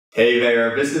Hey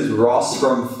there, this is Ross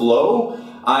from Flow.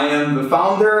 I am the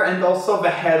founder and also the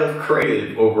head of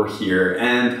creative over here,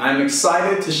 and I'm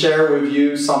excited to share with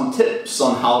you some tips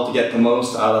on how to get the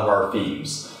most out of our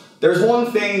themes. There's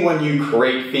one thing when you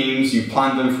create themes, you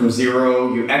plan them from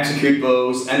zero, you execute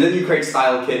those, and then you create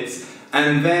style kits,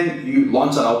 and then you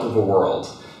launch it out to the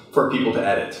world for people to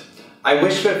edit. I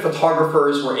wish that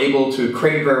photographers were able to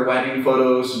create their wedding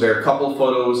photos, their couple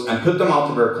photos, and put them out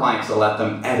to their clients to let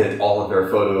them edit all of their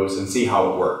photos and see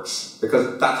how it works.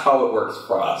 Because that's how it works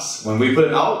for us. When we put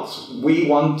it out, we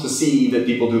want to see that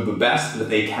people do the best that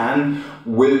they can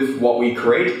with what we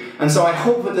create. And so I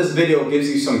hope that this video gives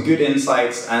you some good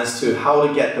insights as to how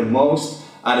to get the most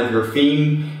out of your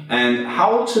theme and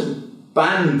how to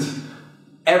band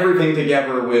everything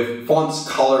together with fonts,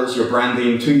 colors, your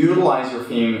branding to utilize your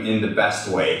theme in the best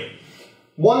way.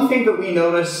 One thing that we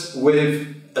notice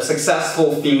with a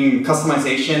successful theme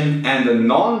customization and a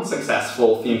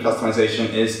non-successful theme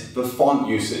customization is the font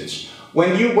usage.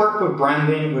 When you work with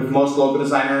branding with most logo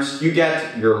designers, you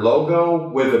get your logo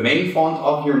with the main font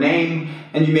of your name,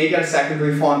 and you may get a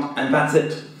secondary font, and that's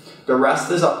it. The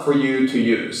rest is up for you to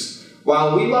use.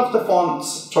 While we love the font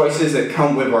choices that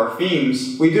come with our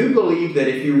themes, we do believe that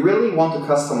if you really want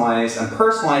to customize and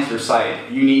personalize your site,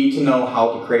 you need to know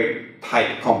how to create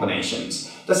type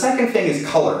combinations. The second thing is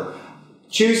color.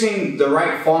 Choosing the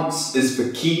right fonts is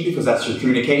the key because that's your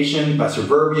communication, that's your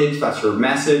verbiage, that's your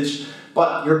message,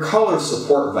 but your colors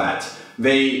support that.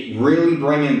 They really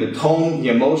bring in the tone, the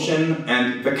emotion,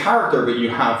 and the character that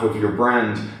you have with your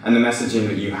brand and the messaging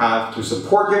that you have to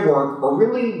support your work or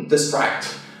really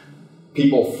distract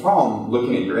people from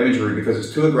looking at your imagery because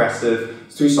it's too aggressive,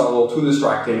 it's too subtle, too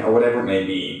distracting, or whatever it may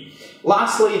be.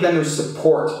 Lastly, then there's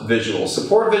support visuals.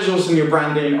 Support visuals in your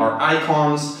branding are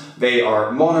icons, they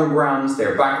are monograms,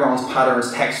 they're backgrounds,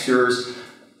 patterns, textures,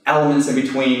 elements in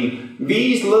between.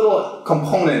 These little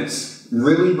components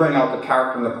really bring out the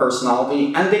character and the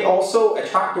personality, and they also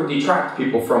attract or detract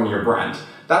people from your brand.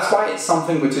 That's why it's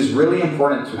something which is really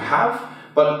important to have.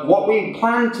 But what we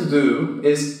plan to do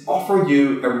is offer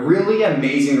you a really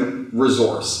amazing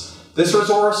resource. This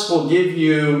resource will give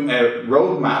you a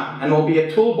roadmap and will be a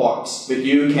toolbox that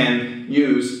you can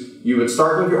use. You would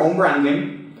start with your own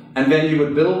branding, and then you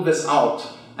would build this out.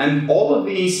 And all of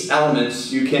these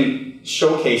elements you can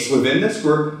showcase within this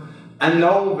group and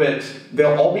know that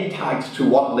they'll all be tagged to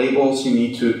what labels you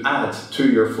need to add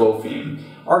to your Flow theme.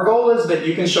 Our goal is that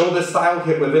you can show this style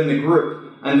kit within the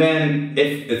group, and then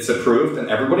if it's approved and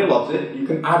everybody loves it, you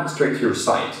can add it straight to your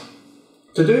site.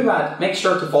 To do that, make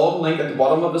sure to follow the link at the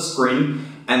bottom of the screen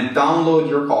and download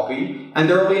your copy. And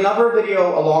there will be another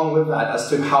video along with that as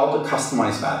to how to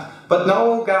customize that. But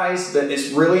know, guys, that it's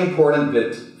really important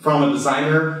that from a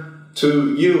designer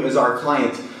to you as our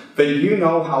client, that you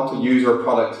know how to use your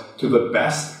product to the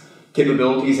best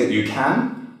capabilities that you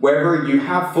can, whether you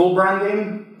have full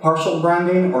branding, partial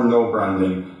branding, or no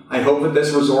branding. I hope that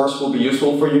this resource will be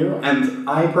useful for you, and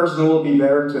I personally will be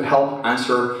there to help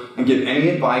answer and give any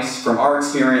advice from our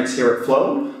experience here at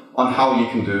Flow on how you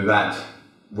can do that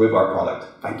with our product.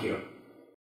 Thank you.